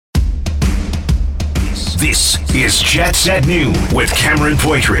This is Jets at Noon with Cameron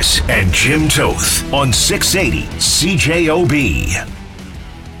Poitras and Jim Toth on 680 CJOB.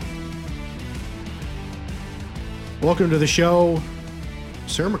 Welcome to the show.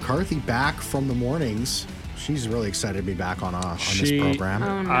 Sarah McCarthy back from the mornings. She's really excited to be back on this program.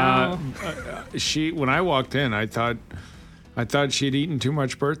 Oh, no. When I walked in, I thought she'd eaten too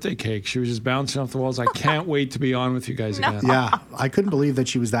much birthday cake. She was just bouncing off the walls. I can't wait to be on with you guys again. Yeah, I couldn't believe that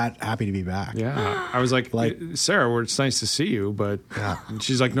she was that happy to be back. Yeah, I was like Sarah, it's nice to see you, but and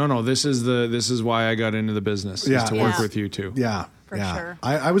she's like, no, this is why I got into the business, is to work with you too. Yeah. For sure.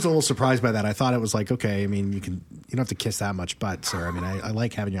 I was a little surprised by that. I thought it was like, okay, I mean, you don't have to kiss that much butt, Sarah. I mean, I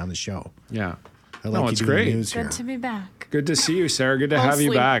like having you on the show. Yeah. I like it's you doing great. the news here. Good to be back. Good to see you, Sarah. Good to have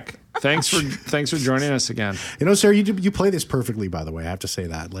you back. Thanks for joining us again. You know, Sarah, you play this perfectly, by the way. I have to say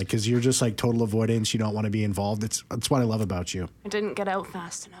that, because you're just like total avoidance. You don't want to be involved. That's what I love about you. I didn't get out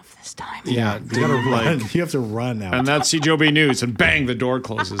fast enough this time. Yeah, you gotta run. You have to run now. And that's CJOB News, and bang, the door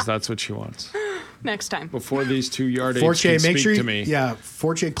closes. That's what she wants. Next time. Before these 2 yard apes can speak to me. Yeah,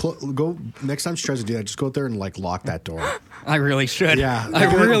 Forte, go next time she tries to do that. Just go out there and lock that door. I really should. Yeah,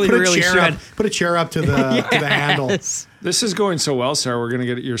 I really should. Put a chair up to the to the handle. This is going so well, Sarah. We're going to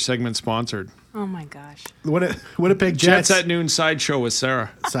get your segment sponsored. Oh my gosh. Winnipeg Jets at Noon sideshow with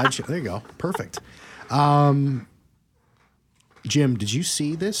Sarah. Sideshow. There you go. Perfect. Jim, did you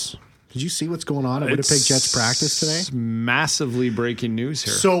see this? Did you see what's going on at Winnipeg Jets practice today? It's massively breaking news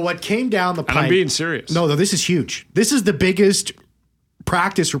here. So what came down the pipe? And I'm being serious. No, this is huge. This is the biggest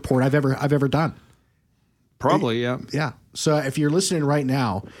practice report I've ever done. Probably, yeah. Yeah. So if you're listening right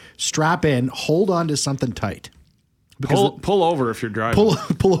now, strap in, hold on to something tight. Pull over if you're driving.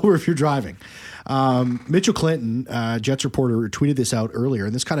 Pull over if you're driving. Mitchell Clinton, Jets reporter, tweeted this out earlier,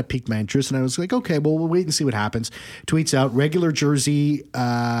 and this kind of piqued my interest. And I was like, okay, well, we'll wait and see what happens. Tweets out regular jersey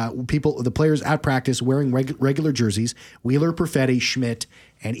the players at practice wearing regular jerseys: Wheeler, Perfetti, Schmidt,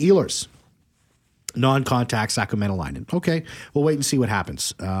 and Ehlers. Non-contact Sacramento line. Okay, we'll wait and see what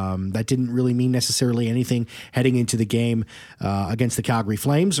happens. That didn't really mean necessarily anything heading into the game against the Calgary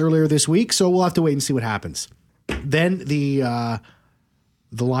Flames earlier this week, so we'll have to wait and see what happens. Then the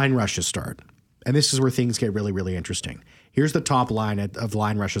line rushes start. And this is where things get really, really interesting. Here's the top line of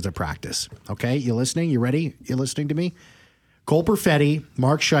line rushes at practice. Okay, you listening? You ready? You listening to me? Cole Perfetti,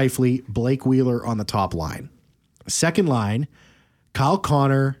 Mark Scheifele, Blake Wheeler on the top line. Second line, Kyle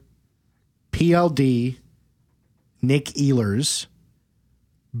Connor, PLD, Nick Ehlers,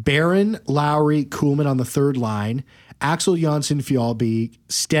 Barron, Lowry, Kuhlman on the third line, Axel Jonsson-Fjallby,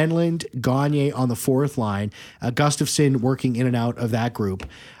 Stenlund, Gagne on the fourth line, Gustafsson working in and out of that group.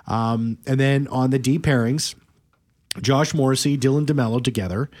 And then on the D pairings, Josh Morrissey, Dylan DeMello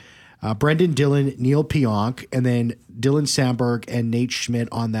together, Brendan Dillon, Neil Pionk, and then Dylan Sandberg and Nate Schmidt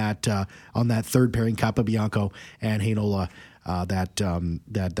on that third pairing, Capobianco and Heinola.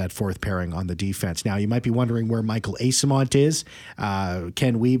 That fourth pairing on the defense. Now, you might be wondering where Michael Asimont is.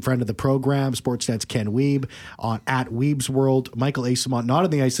 Ken Wiebe, friend of the program, Sportsnet's Ken Wiebe, at Wiebe's World. Michael Asimont not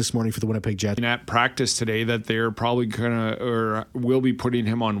on the ice this morning for the Winnipeg Jets. At practice today that they're probably will be putting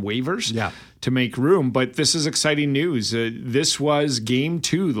him on waivers to make room. But this is exciting news. This was game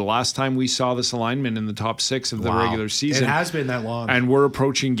 2, the last time we saw this alignment in the top 6 of the regular season. It has been that long. And we're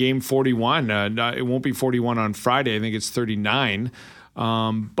approaching game 41. It won't be 41 on Friday. I think it's 39.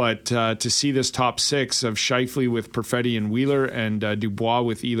 But to see this top 6 of Scheifele with Perfetti and Wheeler and Dubois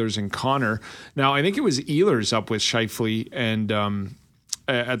with Ehlers and Connor. Now, I think it was Ehlers up with Scheifele and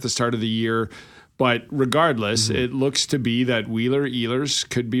at the start of the year. But regardless, it looks to be that Ehlers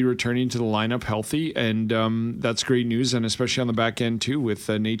could be returning to the lineup healthy. And that's great news, and especially on the back end, too, with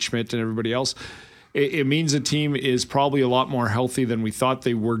Nate Schmidt and everybody else. It means the team is probably a lot more healthy than we thought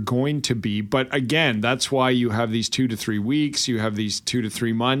they were going to be. But again, that's why you have these 2 to 3 weeks, you have these 2 to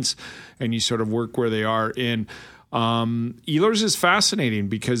 3 months, and you sort of work where they are in. Ehlers is fascinating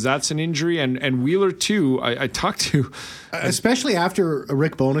because that's an injury, and Wheeler too. I talked to, especially after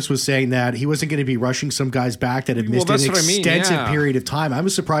Rick Bowness was saying that he wasn't going to be rushing some guys back that had missed an extensive period of time. I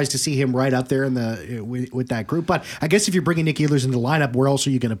was surprised to see him right up there in with that group. But I guess if you're bringing Nick Ehlers into the lineup, where else are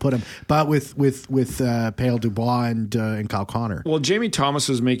you going to put him? But with Pale Dubois and Kyle Connor. Well, Jamie Thomas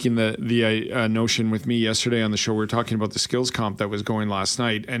was making the notion with me yesterday on the show. We were talking about the skills comp that was going last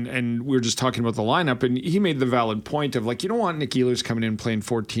night, and we were just talking about the lineup, and he made the valid valid point of like, you don't want Nick Ehlers coming in playing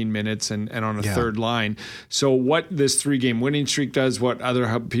 14 minutes and on a third line. So what this 3-game winning streak does, what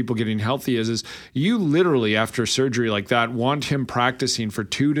other people getting healthy is you literally after surgery like that want him practicing for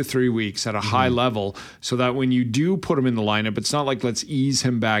 2 to 3 weeks at a high level so that when you do put him in the lineup, it's not like let's ease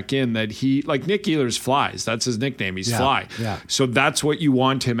him back in, that he, like Nick Ehlers flies. That's his nickname. He's Fly. Yeah. So that's what you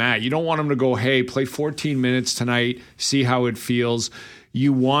want him at. You don't want him to go, hey, play 14 minutes tonight, see how it feels.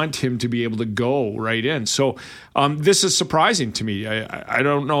 You want him to be able to go right in. So this is surprising to me. I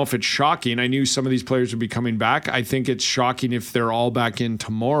don't know if it's shocking. I knew some of these players would be coming back. I think it's shocking if they're all back in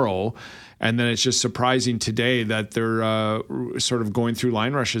tomorrow. And then it's just surprising today that they're sort of going through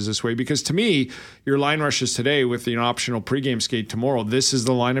line rushes this way. Because to me, your line rushes today with the optional pregame skate tomorrow, this is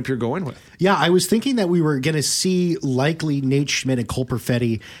the lineup you're going with. Yeah, I was thinking that we were going to see likely Nate Schmidt and Cole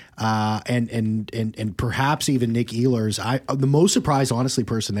Perfetti and perhaps even Nick Ehlers. The most surprised, honestly,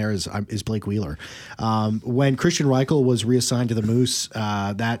 person there is Blake Wheeler. When Christian Reichel was reassigned to the Moose,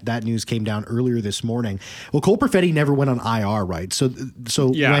 that news came down earlier this morning. Well, Cole Perfetti never went on IR, right? So when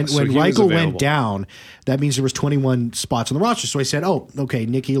Reichel went down, that means there was 21 spots on the roster. So I said, oh, okay,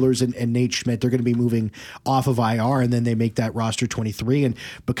 Nick Ehlers and Nate Schmidt, they're going to be moving off of IR, and then they make that roster 23. And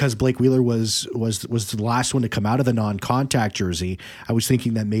because Blake Wheeler was the last one to come out of the non-contact jersey, I was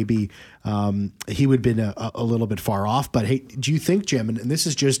thinking that maybe he would have been a little bit far off. But hey, do you think, Jim, and this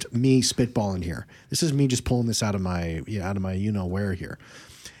is just me spitballing here, this is me just pulling this out of my you-know-where here,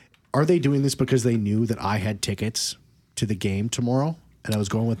 are they doing this because they knew that I had tickets to the game tomorrow? And I was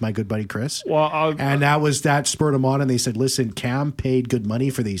going with my good buddy Chris. Well, and that spurred them on, and they said, listen, Cam paid good money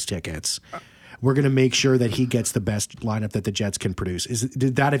for these tickets. We're going to make sure that he gets the best lineup that the Jets can produce.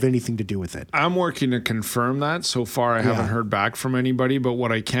 Did that have anything to do with it? I'm working to confirm that. So far, I haven't heard back from anybody. But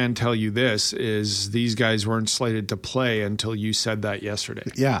what I can tell you this is these guys weren't slated to play until you said that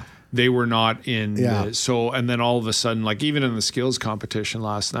yesterday. Yeah. They were not in. And then all of a sudden, like even in the skills competition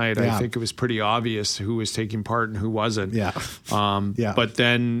last night, I think it was pretty obvious who was taking part and who wasn't. But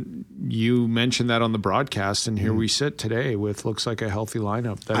then you mentioned that on the broadcast, and here we sit today with looks like a healthy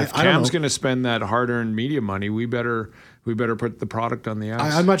lineup. That if Cam's going to spend that hard-earned media money, we better put the product on the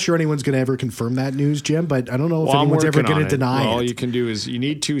ice. I'm not sure anyone's going to ever confirm that news, Jim, but I don't know if anyone's ever going to deny it. All you can do is you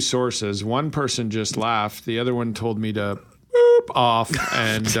need two sources. One person just laughed. The other one told me to off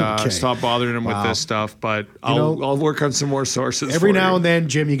and stop bothering him with this stuff, but I'll work on some more sources. Every now and then,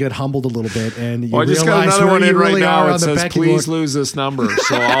 Jim, you get humbled a little bit, and you I just got realize another one in really right now. are It says, "Please lose this number,"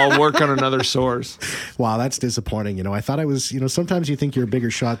 so I'll work on another source. Wow, that's disappointing. I thought I was. Sometimes you think you're a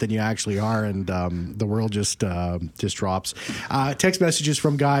bigger shot than you actually are, and the world just drops. Text messages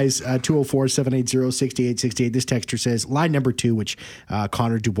from guys 204-780-6868. This texter says line number 2, which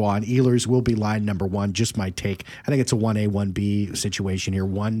Connor Dubois and Ehlers will be line number 1. Just my take. I think it's a 1A 1B situation here.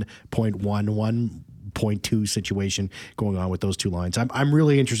 1.1 1.2 situation going on with those two lines. I'm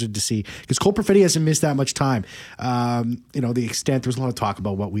really interested to see, because Cole Perfetti hasn't missed that much time. The extent, there's a lot of talk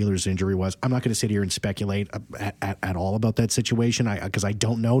about what Wheeler's injury was. I'm not going to sit here and speculate at all about that situation because I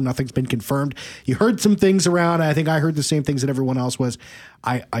don't know. Nothing's been confirmed. You heard some things around. I think I heard the same things that everyone else was.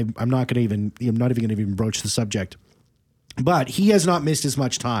 I'm not even going to even broach the subject. But he has not missed as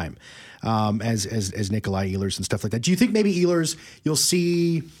much time as Nikolai Ehlers and stuff like that. Do you think maybe Ehlers, you'll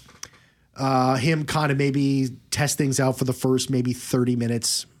see him kind of maybe test things out for the first maybe 30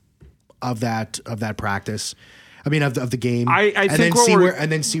 minutes of that practice? I mean, of the game, I think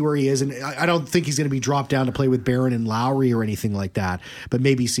see where he is, and I don't think he's going to be dropped down to play with Barron and Lowry or anything like that. But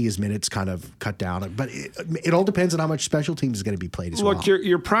maybe see his minutes kind of cut down. But it all depends on how much special teams is going to be played as well. Look,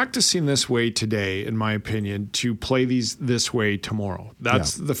 you're practicing this way today, in my opinion, to play these this way tomorrow.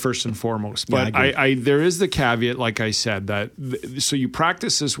 That's the first and foremost. But I there is the caveat, like I said, that so you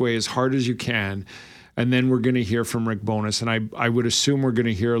practice this way as hard as you can. And then we're going to hear from Rick Bowness, and I would assume we're going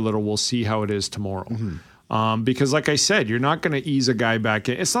to hear a little. We'll see how it is tomorrow. Mm-hmm. Because like I said, you're not going to ease a guy back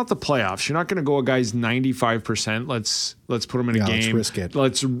in. It's not the playoffs. You're not going to go a guy's 95%. Let's put him in a game. Let's risk it.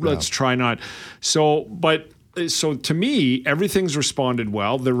 Let's try not. So to me, everything's responded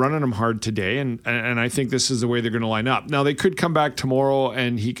well. They're running him hard today, and I think this is the way they're going to line up. Now, they could come back tomorrow,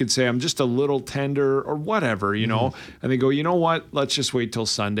 and he could say, I'm just a little tender or whatever, you know. And they go, you know what? Let's just wait till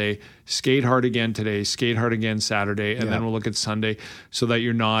Sunday. Skate hard again today. Skate hard again Saturday, and then we'll look at Sunday so that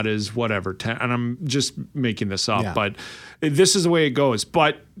you're not as whatever. And I'm just making this up, but this is the way it goes.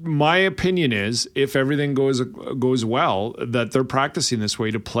 But my opinion is, if everything goes well, that they're practicing this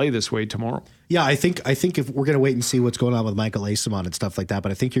way to play this way tomorrow. Yeah, I think if we're going to wait and see what's going on with Michael Asimon and stuff like that,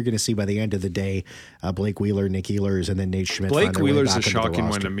 but I think you're going to see by the end of the day, Blake Wheeler, Nick Ehlers, and then Nate Schmidt. Blake Wheeler's a shocking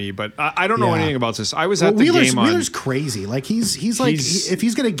one to me, but I don't know anything about this. I was at the game on. Wheeler's crazy. Like he's like if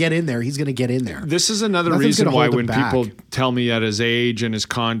he's going to get in there, he's going to get in there. This is another reason why when people tell me at his age and his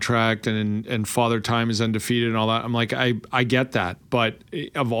contract and Father Time is undefeated and all that, I'm like, I get that, but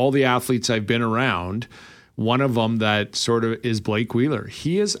of all the athletes I've been around, one of them that sort of is Blake Wheeler.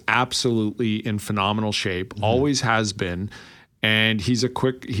 He is absolutely in phenomenal shape, always has been. And he's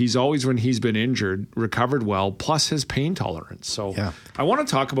always, when he's been injured, recovered well, plus his pain tolerance. So I want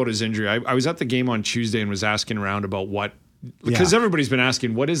to talk about his injury. I was at the game on Tuesday and was asking around about because everybody's been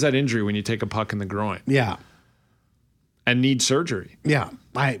asking, what is that injury when you take a puck in the groin? Yeah. And need surgery. Yeah.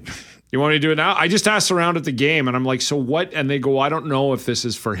 You want me to do it now? I just asked around at the game and I'm like, so what? And they go, I don't know if this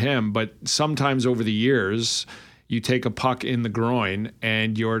is for him, but sometimes over the years, you take a puck in the groin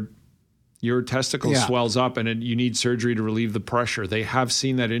and your testicle swells up and you need surgery to relieve the pressure. They have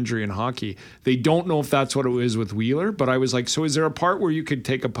seen that injury in hockey. They don't know if that's what it is with Wheeler, but I was like, so is there a part where you could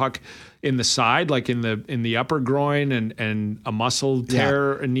take a puck in the side, like in the upper groin and a muscle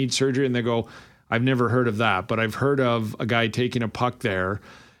tear and need surgery? And they go, I've never heard of that, but I've heard of a guy taking a puck there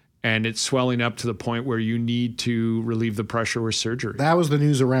and it's swelling up to the point where you need to relieve the pressure with surgery. That was the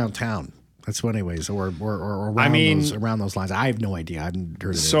news around town. That's what, anyways, or around those lines. I have no idea. I haven't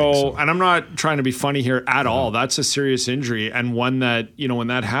heard of it. So, and I'm not trying to be funny here at all. That's a serious injury, and one that, when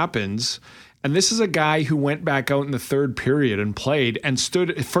that happens, and this is a guy who went back out in the third period and played and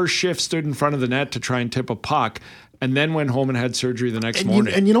stood in front of the net to try and tip a puck, and then went home and had surgery the next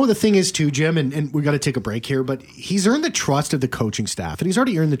morning. And you know what the thing is too, Jim, and we got to take a break here, but he's earned the trust of the coaching staff, and he's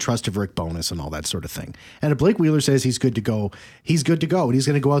already earned the trust of Rick Bowness and all that sort of thing. And if Blake Wheeler says he's good to go, he's good to go, and he's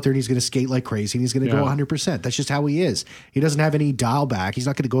going to go out there and he's going to skate like crazy, and he's going to go 100%. That's just how he is. He doesn't have any dial back. He's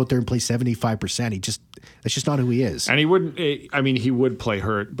not going to go out there and play 75%. That's just not who he is. And he wouldn't. I mean, he would play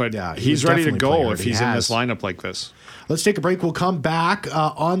hurt, but he's ready to go if he's in this lineup like this. Let's take a break. We'll come back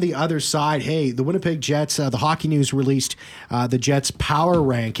on the other side. Hey, the Winnipeg Jets, the Hockey News released the Jets' power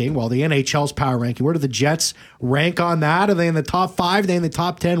ranking. Well, the NHL's power ranking. Where do the Jets rank on that? Are they in the top 5? Are they in the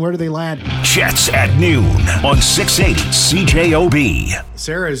top 10? Where do they land? Jets at noon on 680 CJOB.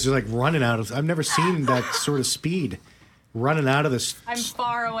 Sarah is like running out of. I've never seen that sort of speed. Running out of this. I'm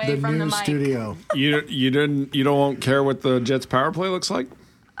far away from the mic. Studio. You don't care what the Jets' power play looks like?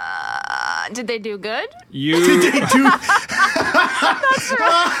 Did they do good? Did they do?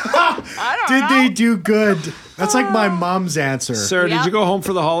 I don't know. Did they do good? That's like my mom's answer. Sarah, did you go home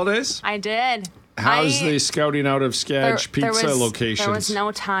for the holidays? I did. How's the scouting out of Skadge pizza locations? There was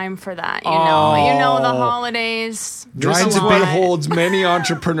no time for that. You know the holidays. This is what holds many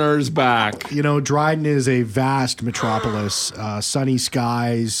entrepreneurs back. Dryden is a vast metropolis. Sunny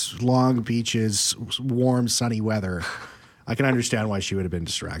skies, long beaches, warm, sunny weather. I can understand why she would have been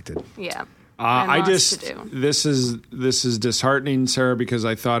distracted. Yeah. This is disheartening, Sarah, because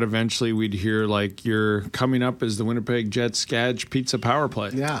I thought eventually we'd hear like you're coming up as the Winnipeg Jets Skadge pizza power play.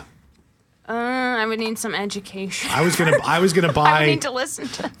 Yeah. I would need some education. I was gonna buy. I need to listen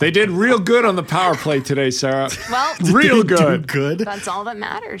to. They did real good on the power play today, Sarah. Well, real good. Good. That's all that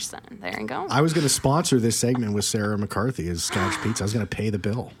matters. Then there you go. I was going to sponsor this segment with Sarah McCarthy as Skadge Pizza. I was going to pay the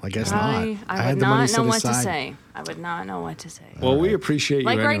bill. I guess not. I had would the money not know what aside. to say. I would not know what to say. Well, we appreciate you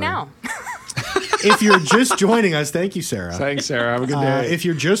like anyway. right now. If you're just joining us, thank you, Sarah. Thanks, Sarah. Have a good day. If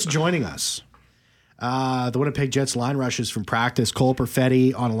you're just joining us. The Winnipeg Jets line rushes from practice. Cole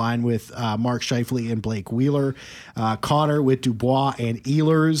Perfetti on a line with Mark Scheifele and Blake Wheeler. Connor with Dubois and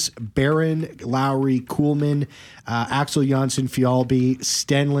Ehlers. Barron, Lowry, Kuhlman, Axel Janssen, Fjallby,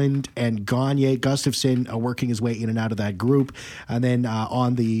 Stenlund, and Gagne. Gustafsson working his way in and out of that group. And then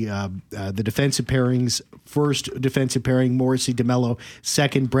on the defensive pairings, first defensive pairing, Morrissey, DeMello.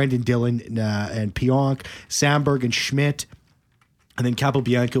 Second, Brendan Dillon and Pionk. Sandberg and Schmidt. And then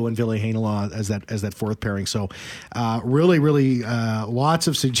Capobianco and Ville Heinola as that fourth pairing. So really lots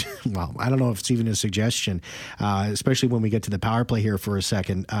of well, I don't know if it's even a suggestion, especially when we get to the power play here for a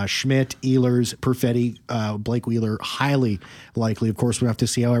second. Schmidt, Ehlers, Perfetti, Blake Wheeler, highly likely. Of course, we have to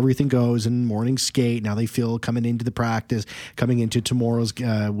see how everything goes in morning skate. Now they feel coming into the practice, coming into tomorrow's,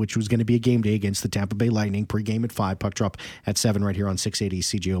 which was going to be a game day against the Tampa Bay Lightning, pregame at 5, puck drop at 7 right here on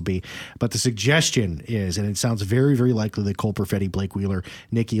 680 CJOB. But the suggestion is, and it sounds very, very likely that Cole Perfetti, Blake Blake Wheeler,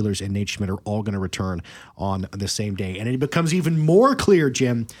 Nick Ehlers, and Nate Schmidt are all going to return on the same day. And it becomes even more clear,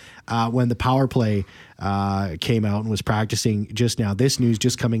 Jim, when the power play came out and was practicing just now. This news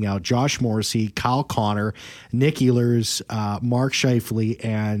just coming out. Josh Morrissey, Kyle Connor, Nick Ehlers, Mark Scheifele,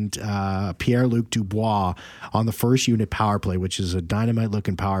 and Pierre-Luc Dubois on the first unit power play, which is a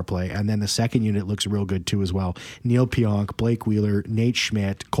dynamite-looking power play. And then the second unit looks real good, too, as well. Neil Pionk, Blake Wheeler, Nate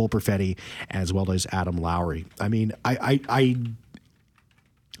Schmidt, Cole Perfetti, as well as Adam Lowry. I mean, I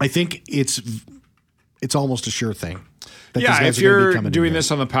think it's almost a sure thing. Yeah, if you're doing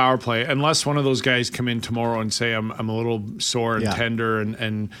this on the power play, unless one of those guys come in tomorrow and say I'm a little sore and tender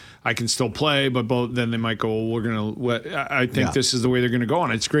and I can still play, but then they might go, well, we're gonna. I think this is the way they're going to go,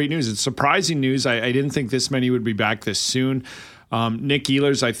 and it's great news. It's surprising news. I didn't think this many would be back this soon. Nick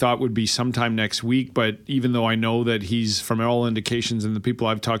Ehlers, I thought would be sometime next week, but even though I know that he's, from all indications and the people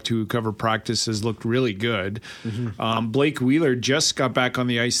I've talked to who cover practice, has looked really good. Blake Wheeler just got back on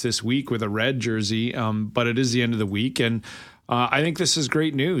the ice this week with a red jersey, but it is the end of the week, and I think this is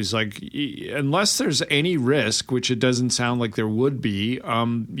great news. Like, unless there's any risk, which it doesn't sound like there would be,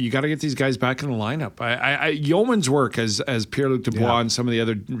 you got to get these guys back in the lineup. Yeoman's work, as Pierre-Luc Dubois and some of the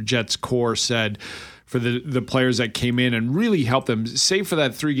other Jets core said, for the players that came in and really helped them, save for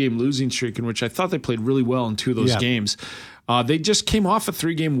that 3-game losing streak, in which I thought they played really well in 2 of those games. They just came off a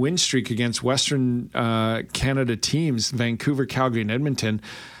 3-game win streak against Western Canada teams, Vancouver, Calgary, and Edmonton.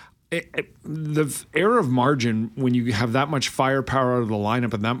 The error of margin when you have that much firepower out of the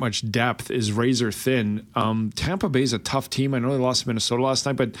lineup and that much depth is razor thin. Tampa Bay is a tough team. I know they lost to Minnesota last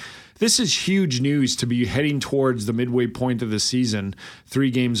night, but this is huge news to be heading towards the midway point of the season,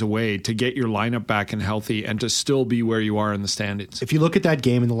 3 games away, to get your lineup back and healthy and to still be where you are in the standings. If you look at that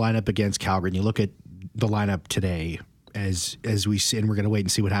game in the lineup against Calgary and you look at the lineup today, as we see, and we're going to wait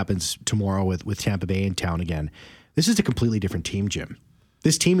and see what happens tomorrow with Tampa Bay in town again, this is a completely different team, Jim.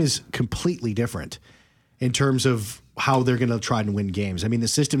 This team is completely different in terms of how they're going to try and win games. I mean, the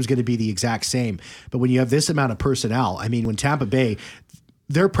system's going to be the exact same, but when you have this amount of personnel, I mean, when Tampa Bay,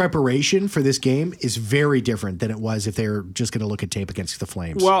 their preparation for this game is very different than it was if they were just going to look at tape against the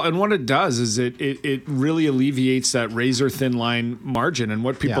Flames. Well, and what it does is it really alleviates that razor-thin line margin. And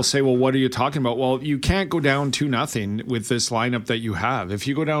what people say, well, what are you talking about? Well, you can't go down 2-0 with this lineup that you have. If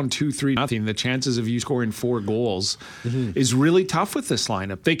you go down 2-3-0, the chances of you scoring 4 goals is really tough with this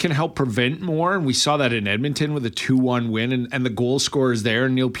lineup. They can help prevent more, and we saw that in Edmonton with a 2-1 win, and the goal scorers there.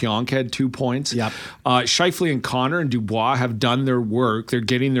 Neil Pionk had 2 points. Scheifele and Connor and Dubois have done their work. They're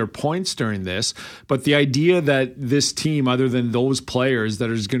getting their points during this, but the idea that this team, other than those players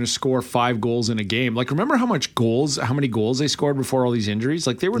that is going to score 5 goals in a game, like, remember how many goals they scored before all these injuries?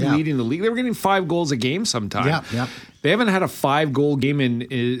 Like, they were leading the league. They were getting 5 goals a game sometime. They haven't had a 5-goal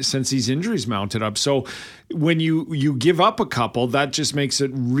game since these injuries mounted up. So when you give up a couple, that just makes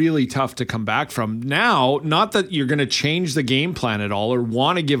it really tough to come back from. Now, not that you're going to change the game plan at all or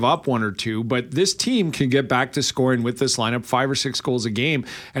want to give up 1 or 2, but this team can get back to scoring with this lineup 5 or 6 goals a game,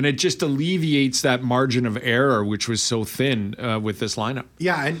 and it just alleviates that margin of error, which was so thin with this lineup.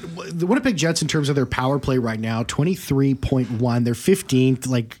 Yeah, and the Winnipeg Jets, in terms of their power play right now, 23.1. They're 15th,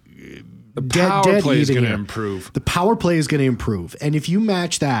 like... The power play is going to improve. The power play is going to improve. And if you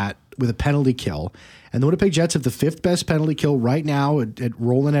match that with a penalty kill, and the Winnipeg Jets have the 5th best penalty kill right now at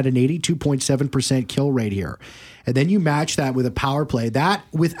rolling at an 82.7% kill rate here. And then you match that with a power play, that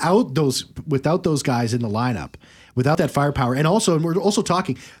without those guys in the lineup, without that firepower. And we're also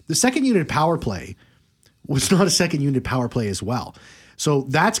talking, the second unit power play was not a second unit power play as well. So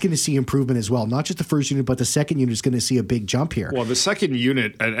that's going to see improvement as well. Not just the first unit, but the second unit is going to see a big jump here. Well, the second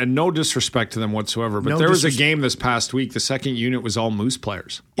unit, and no disrespect to them whatsoever, but there was a game this past week, the second unit was all Moose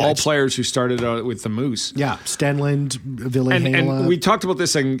players. All players who started out with the Moose. Yeah, Stenland, Villanova. And we talked about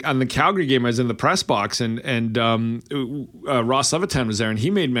this on the Calgary game. I was in the press box, and Ross Levitan was there, and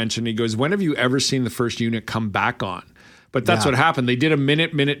he made mention, he goes, when have you ever seen the first unit come back on? But that's what happened. They did a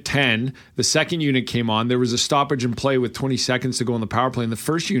minute 10. The second unit came on. There was a stoppage in play with 20 seconds to go in the power play, and the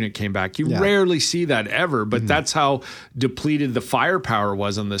first unit came back. You rarely see that ever, but that's how depleted the firepower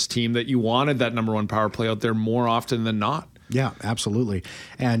was on this team, that you wanted that number 1 power play out there more often than not. Yeah, absolutely.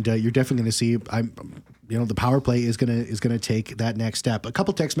 And you're definitely going to see... the power play is gonna take that next step. A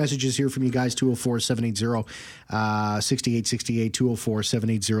couple text messages here from you guys, 204-780-6868,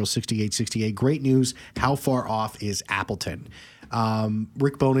 204-780-6868. Great news. How far off is Appleton?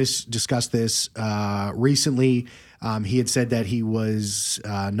 Rick Bowness discussed this recently. He had said that he was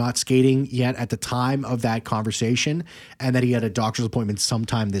not skating yet at the time of that conversation and that he had a doctor's appointment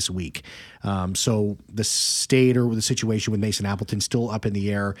sometime this week. So the state or the situation with Mason Appleton still up in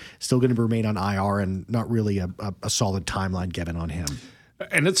the air, still going to remain on IR, and not really a solid timeline given on him.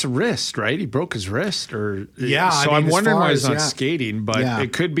 And it's a wrist, right? He broke his wrist, or yeah. So I'm wondering why he's not skating, but Yeah.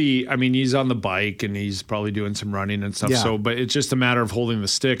 it could be. I mean, he's on the bike and he's probably doing some running and stuff. Yeah. So, but it's just a matter of holding the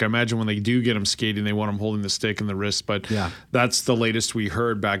stick. I imagine when they do get him skating, they want him holding the stick and the wrist. But that's the latest we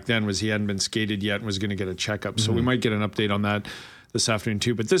heard back then, was he hadn't been skated yet and was going to get a checkup. So we might get an update on that this afternoon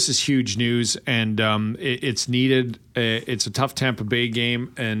too. But this is huge news, and it's needed. It's a tough Tampa Bay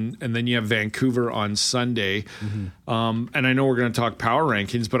game, and then you have Vancouver on Sunday. And I know we're going to talk power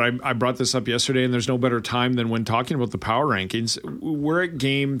rankings, but I brought this up yesterday, and there's no better time than when talking about the power rankings. We're at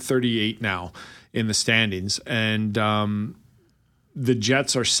game 38 now in the standings, and the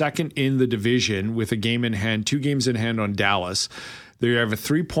Jets are second in the division with a game in hand, 2 games in hand on Dallas. They have a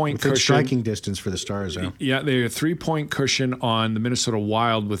 3-point Within cushion. striking distance for the Stars, though. Yeah, they have a 3-point cushion on the Minnesota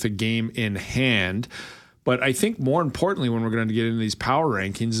Wild with a game in hand. But I think more importantly, when we're going to get into these power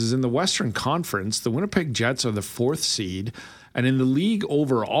rankings, is in the Western Conference, the Winnipeg Jets are the 4th seed. And in the league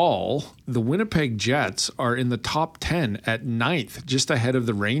overall, the Winnipeg Jets are in the top 10 at 9th, just ahead of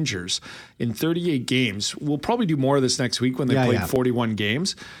the Rangers in 38 games. We'll probably do more of this next week when they play 41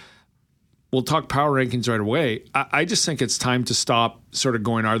 games. We'll talk power rankings right away. I just think it's time to stop sort of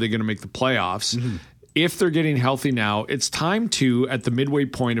going, are they going to make the playoffs? If they're getting healthy now, it's time to, at the midway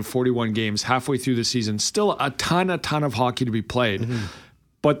point of 41 games, halfway through the season, still a ton of hockey to be played.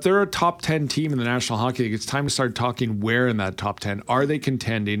 But they're a top 10 team in the National Hockey League. It's time to start talking where in that top 10. Are they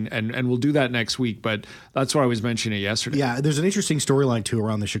contending? And we'll do that next week, but that's why I was mentioning it yesterday. Yeah, there's an interesting storyline, too,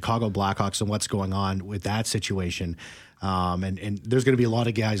 around the Chicago Blackhawks and what's going on with that situation. And there's going to be a lot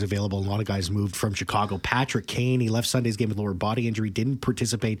of guys available. A lot of guys moved from Chicago. Patrick Kane, he left Sunday's game with lower body injury, didn't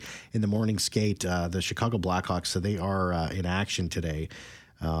participate in the morning skate. The Chicago Blackhawks, so they are in action today,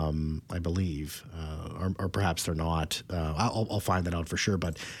 I believe, or perhaps they're not. I'll find that out for sure.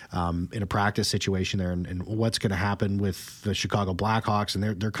 But in a practice situation there, and what's going to happen with the Chicago Blackhawks,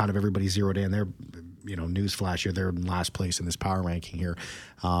 and they're kind of everybody zeroed in. They're newsflash here, they're in last place in this power ranking here.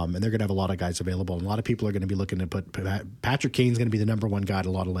 And they're going to have a lot of guys available. And a lot of people are going to be looking to put Patrick Kane's going to be the number one guy at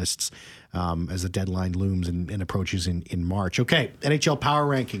a lot of lists as the deadline looms and approaches in March. Okay, NHL power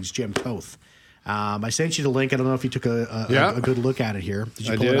rankings, Jim Toth. I sent you the link. I don't know if you took a good look at it here. Did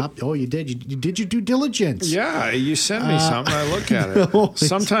you pull it up? Oh, you did. You did your due diligence. Yeah, you sent me something. I look at it.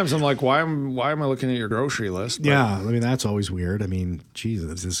 Sometimes I'm like, why am I looking at your grocery list? But yeah, I mean, that's always weird. I mean, geez,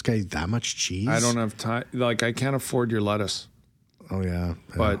 is this guy that much cheese? I don't have time. Like, I can't afford your lettuce. Oh, yeah.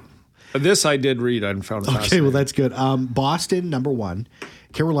 But this I did read and found fascinating. Okay, well, that's good. Boston, number 1.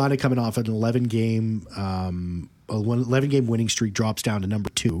 Carolina coming off an 11-game winning streak, drops down to number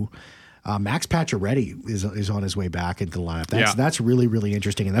 2. Max Pacioretty is on his way back into the lineup. That's really, really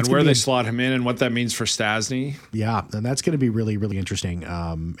interesting. And that's where they slot him in and what that means for Stasny. Yeah, and that's going to be really, really interesting.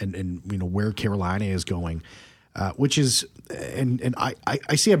 And where Carolina is going, which is and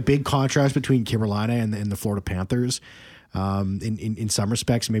I see a big contrast between Carolina and the Florida Panthers. In some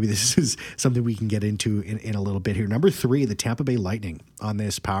respects, maybe this is something we can get into in a little bit here. Number 3, the Tampa Bay Lightning on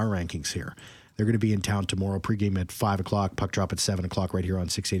this power rankings here. They're going to be in town tomorrow, pregame at 5 o'clock, puck drop at 7 o'clock right here on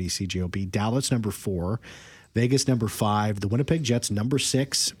 680 CJOB. Dallas, number 4. Vegas, number 5. The Winnipeg Jets, number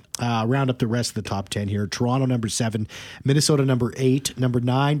 6. Round up the rest of the top 10 here. Toronto, number 7. Minnesota, number 8. Number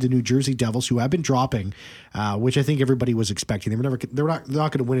 9, the New Jersey Devils, who have been dropping, which I think everybody was expecting. They're not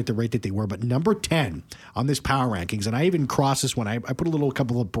going to win at the rate that they were. But number 10 on this power rankings, and I even crossed this one. I put a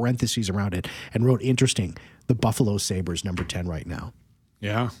couple of parentheses around it and wrote interesting. The Buffalo Sabres, number 10 right now.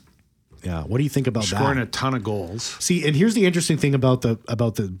 Yeah. Yeah, what do you think about Scoring that? a ton of goals. See, and here's the interesting thing about the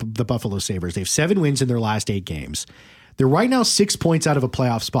Buffalo Sabres. They have 7 wins in their last 8 games. They're right now 6 points out of a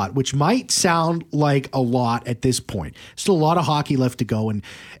playoff spot, which might sound like a lot at this point. Still a lot of hockey left to go, and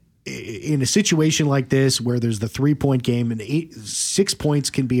in a situation like this where there's the 3-point game and 6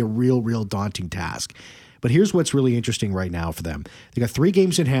 points can be a real daunting task. But here's what's really interesting right now for them. They got 3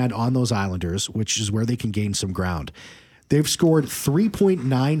 games in hand on those Islanders, which is where they can gain some ground. They've scored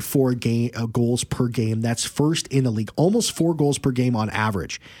 3.94 goals per game. That's first in the league, almost 4 goals per game on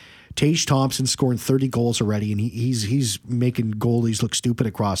average. Tage Thompson scoring 30 goals already, and he's making goalies look stupid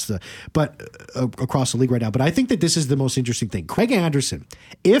across the league right now. But I think that this is the most interesting thing. Craig Anderson,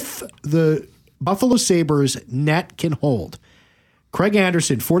 if the Buffalo Sabres net can hold, Craig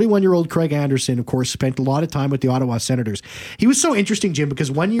Anderson, 41-year-old Craig Anderson, of course, spent a lot of time with the Ottawa Senators. He was so interesting, Jim,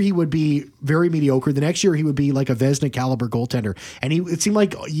 because one year he would be very mediocre. The next year he would be like a Vezina caliber goaltender. And it seemed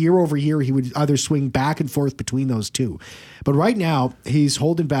like year over year he would either swing back and forth between those two. But right now he's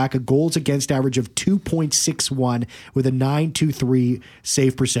holding back a goals against average of 2.61 with a .923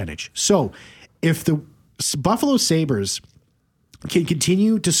 save percentage. So if the Buffalo Sabres can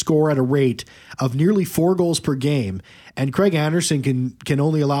continue to score at a rate of nearly 4 goals per game, and Craig Anderson can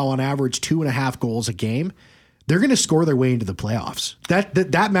only allow on average 2.5 goals a game, they're going to score their way into the playoffs.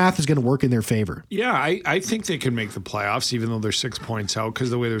 That math is going to work in their favor. Yeah, I think they can make the playoffs, even though they're 6 points out because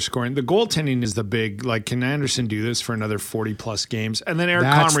the way they're scoring. The goaltending is the big, like, can Anderson do this for another 40-plus games? And then Eric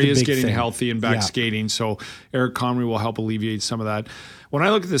Comrie is getting healthy and back skating, so Eric Comrie will help alleviate some of that. When I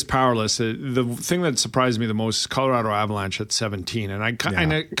look at this power list, the thing that surprised me the most is Colorado Avalanche at 17. And I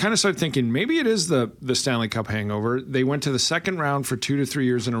kind of started thinking maybe it is the Stanley Cup hangover. They went to the second round for 2 to 3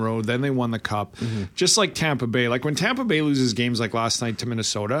 years in a row. Then they won the Cup. Mm-hmm. Just like Tampa Bay. Like when Tampa Bay loses games like last night to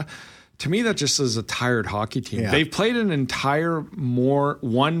Minnesota, to me that just is a tired hockey team. Yeah. They've played an entire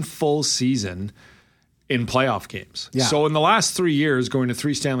one full season in playoff games. Yeah. So in the last 3 years, going to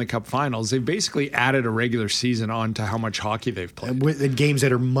 3 Stanley Cup finals, they've basically added a regular season on to how much hockey they've played. In games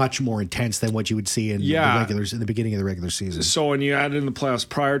that are much more intense than what you would see in the beginning of the regular season. So, and you added in the playoffs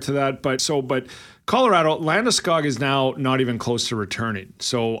prior to that. But Colorado, Landeskog is now not even close to returning.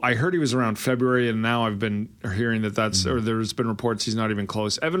 So I heard he was around February, and now I've been hearing or there's been reports he's not even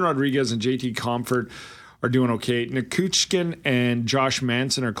close. Evan Rodriguez and JT Comfort are doing okay. Nikuchkin and Josh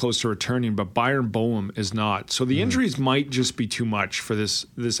Manson are close to returning, but Byron Boehm is not. So the injuries might just be too much for this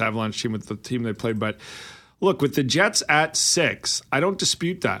Avalanche team with the team they played. But look, with the Jets at 6, I don't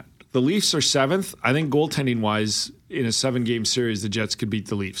dispute that. The Leafs are 7th. I think goaltending-wise, in a 7-game series, the Jets could beat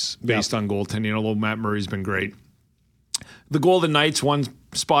the Leafs based on goaltending, although Matt Murray's been great. The Golden Knights, 1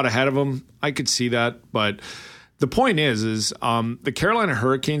 spot ahead of them. I could see that, but the point is the Carolina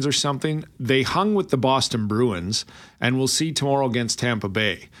Hurricanes are something. They hung with the Boston Bruins, and we'll see tomorrow against Tampa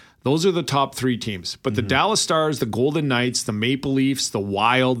Bay. Those are the top 3 teams. But the Dallas Stars, the Golden Knights, the Maple Leafs, the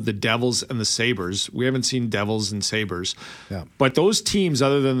Wild, the Devils, and the Sabres. We haven't seen Devils and Sabres. Yeah. But those teams,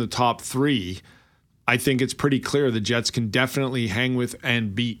 other than the top 3, I think it's pretty clear the Jets can definitely hang with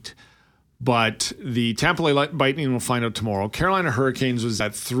and beat. But the Tampa Bay Lightning will find out tomorrow. Carolina Hurricanes was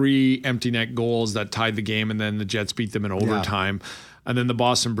at 3 empty net goals that tied the game, and then the Jets beat them in overtime. Yeah. And then the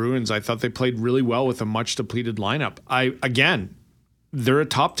Boston Bruins, I thought they played really well with a much depleted lineup. They're a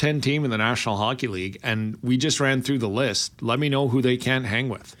top 10 team in the National Hockey League, and we just ran through the list. Let me know who they can't hang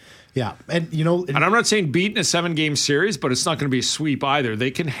with. Yeah. And, and I'm not saying beat in a 7-game series, but it's not going to be a sweep either.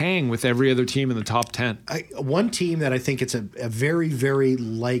 They can hang with every other team in the top 10. One team that I think it's a very, very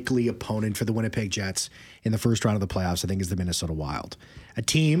likely opponent for the Winnipeg Jets in the first round of the playoffs, I think, is the Minnesota Wild. A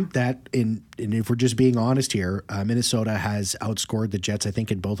team that, and if we're just being honest here, Minnesota has outscored the Jets, I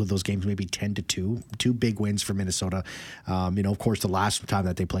think, in both of those games, maybe 10-2. 2 big wins for Minnesota. Of course, the last time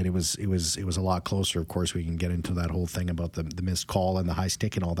that they played, it was a lot closer. Of course, we can get into that whole thing about the missed call and the high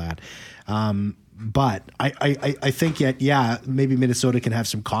stick and all that. But I think maybe Minnesota can have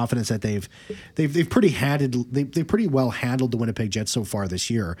some confidence that they've pretty well handled the Winnipeg Jets so far this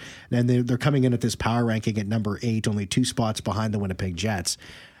year, and they're coming in at this power ranking at number 8, only 2 spots behind the Winnipeg Jets.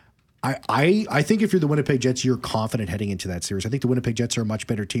 I think if you're the Winnipeg Jets, you're confident heading into that series. I think the Winnipeg Jets are a much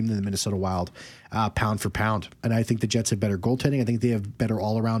better team than the Minnesota Wild, pound for pound. And I think the Jets have better goaltending. I think they have better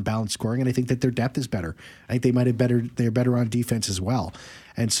all-around balanced scoring, and I think that their depth is better. I think they're better on defense as well.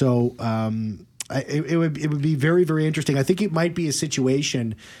 And so it would be very, very interesting. I think it might be a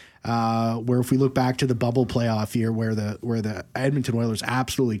situation where if we look back to the bubble playoff year where the Edmonton Oilers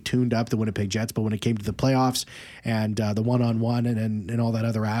absolutely tuned up the Winnipeg Jets, but when it came to the playoffs and the one-on-one and all that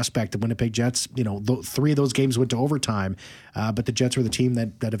other aspect, the Winnipeg Jets, 3 of those games went to overtime, but the Jets were the team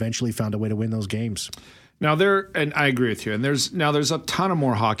that eventually found a way to win those games. Now and I agree with you. And there's a ton of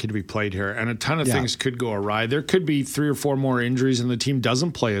more hockey to be played here, and a ton of things could go awry. There could be 3 or 4 more injuries, and the team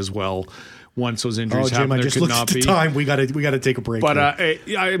doesn't play as well once those injuries happen. Jim, I just looked at the time. We got to take a break. But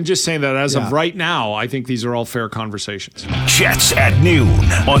I'm just saying that as of right now, I think these are all fair conversations. Jets at noon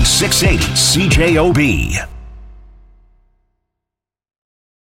on 680 CJOB.